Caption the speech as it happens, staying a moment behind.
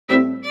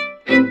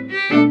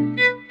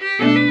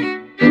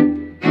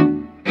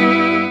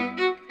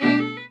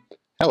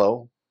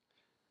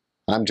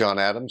John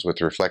Adams with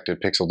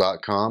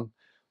ReflectedPixel.com.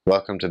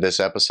 Welcome to this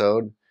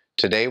episode.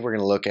 Today we're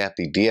going to look at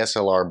the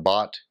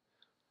DSLR.Bot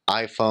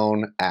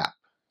iPhone app.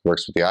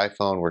 Works with the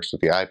iPhone, works with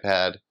the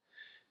iPad.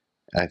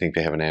 I think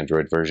they have an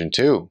Android version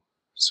too.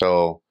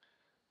 So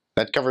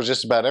that covers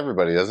just about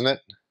everybody, doesn't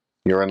it?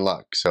 You're in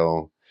luck.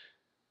 So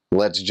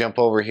let's jump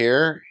over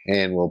here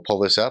and we'll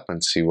pull this up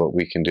and see what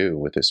we can do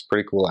with this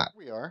pretty cool app.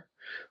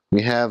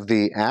 We have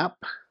the app,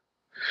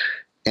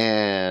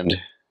 and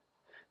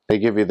they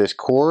give you this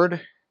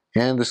cord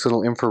and this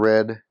little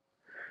infrared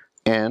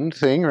end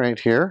thing right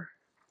here.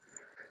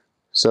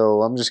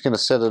 So I'm just going to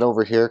set it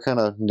over here kind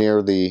of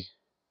near the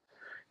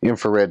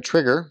infrared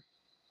trigger,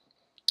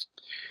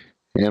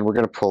 and we're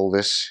going to pull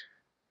this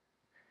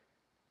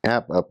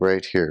app up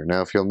right here.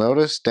 Now if you'll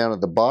notice down at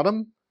the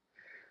bottom,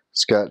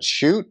 it's got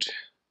shoot,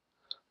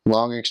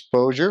 long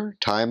exposure,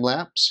 time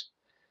lapse,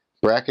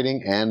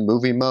 bracketing, and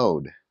movie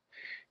mode.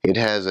 It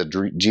has a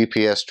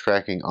GPS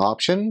tracking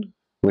option,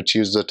 which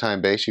uses a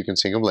time base. You can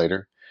sync them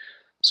later.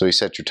 So you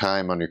set your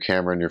time on your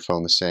camera and your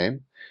phone the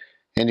same.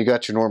 And you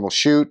got your normal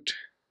shoot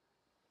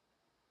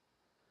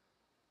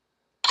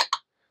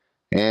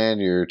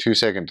and your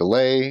 2-second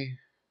delay.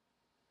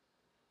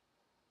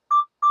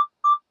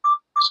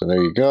 So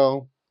there you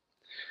go.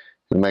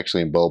 I'm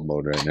actually in bulb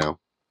mode right now.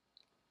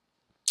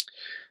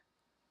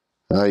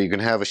 You can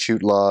have a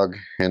shoot log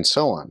and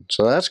so on.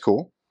 So that's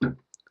cool.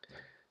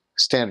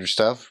 Standard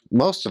stuff.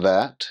 Most of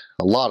that,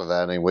 a lot of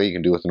that anyway, you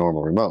can do with a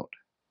normal remote.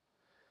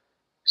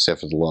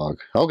 Except for the log.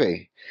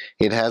 Okay,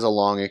 it has a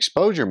long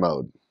exposure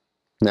mode.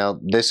 Now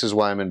this is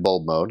why I'm in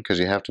bulb mode, because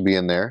you have to be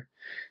in there.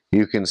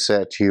 You can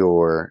set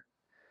your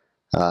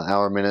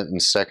hour, minute,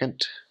 and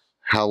second,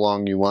 how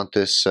long you want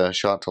this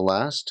shot to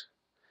last.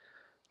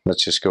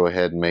 Let's just go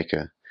ahead and make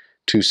a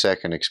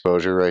 2-second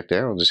exposure right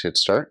there. We'll just hit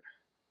start.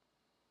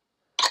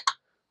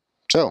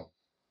 So,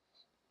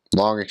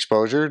 long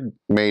exposure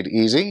made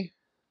easy.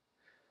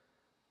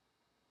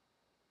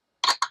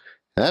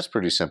 And that's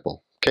pretty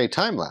simple. Okay,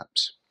 time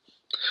lapse.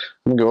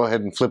 I'm going to go ahead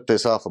and flip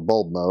this off of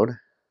bulb mode.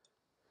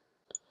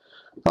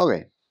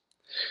 Okay,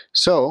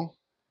 so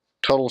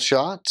total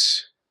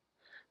shots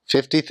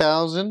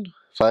 50,000,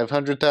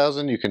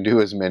 500,000. You can do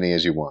as many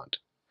as you want.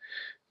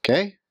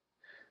 Okay,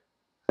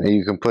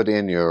 you can put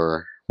in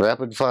your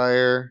rapid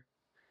fire,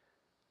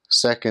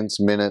 seconds,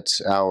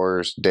 minutes,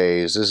 hours,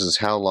 days. This is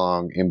how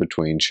long in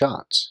between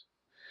shots.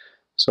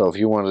 So if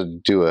you wanted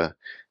to do a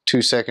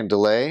 2-second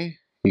delay,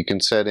 you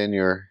can set in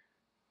your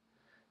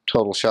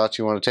total shots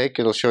you want to take.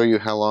 It'll show you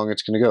how long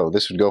it's going to go.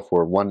 This would go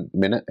for 1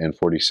 minute and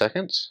 40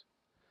 seconds.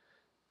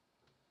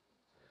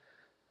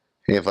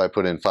 If I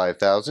put in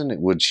 5,000,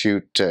 it would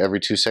shoot every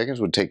 2 seconds,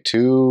 would take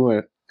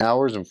 2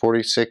 hours and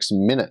 46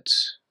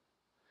 minutes.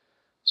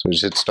 So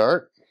just hit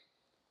start,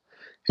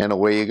 and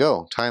away you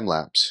go. Time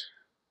lapse.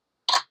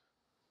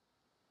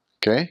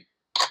 Okay,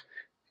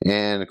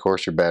 and of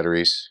course your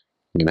batteries,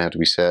 you're gonna have to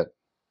be set.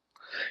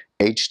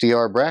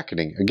 HDR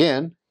bracketing.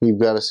 Again, you've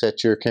got to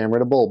set your camera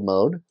to bulb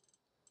mode.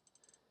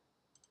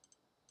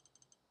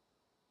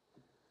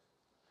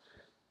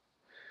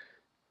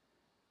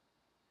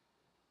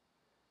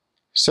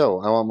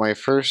 So I want my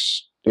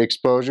first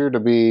exposure to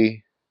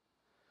be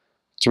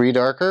 3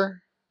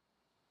 darker,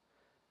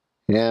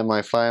 and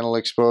my final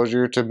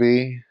exposure to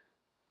be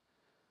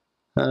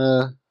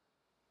that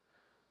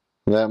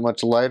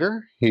much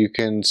lighter. You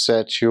can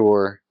set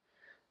your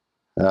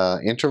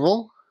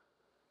interval.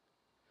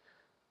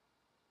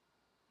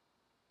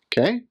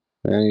 Okay,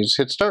 and you just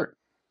hit start.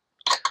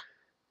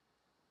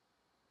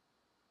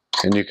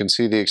 And you can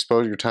see the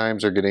exposure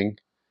times are getting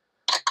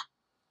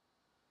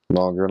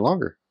longer and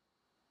longer.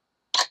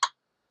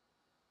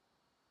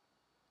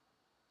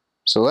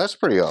 So that's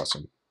pretty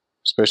awesome,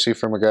 especially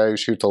from a guy who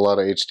shoots a lot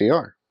of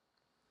HDR.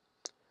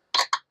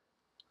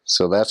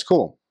 So that's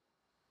cool.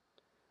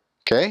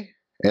 Okay,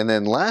 and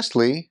then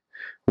lastly,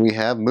 we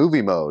have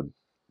movie mode.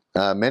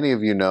 Many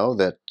of you know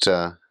that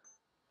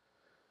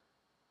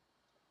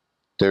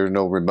there are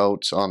no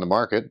remotes on the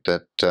market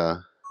that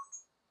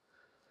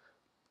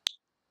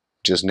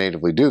just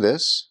natively do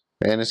this,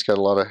 and it's got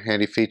a lot of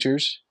handy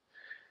features.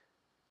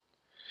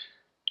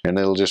 And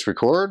it'll just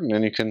record, and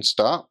then you can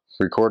stop,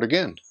 record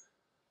again.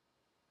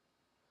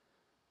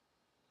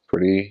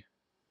 Pretty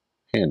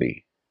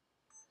handy.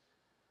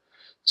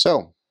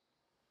 So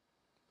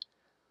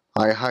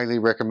I highly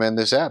recommend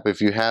this app.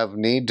 If you have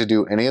need to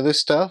do any of this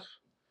stuff,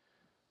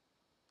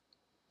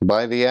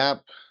 buy the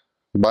app,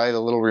 buy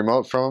the little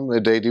remote from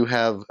them. They do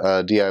have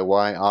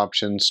DIY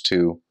options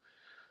to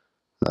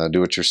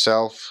do it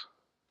yourself,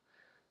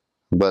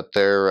 but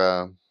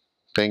their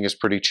thing is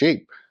pretty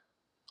cheap.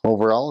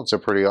 Overall, it's a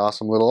pretty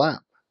awesome little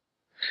app.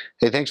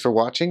 Hey, thanks for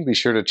watching. Be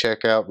sure to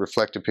check out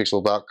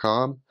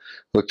ReflectedPixel.com.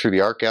 Look through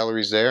the art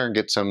galleries there and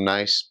get some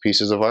nice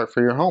pieces of art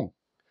for your home.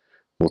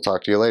 We'll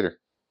talk to you later.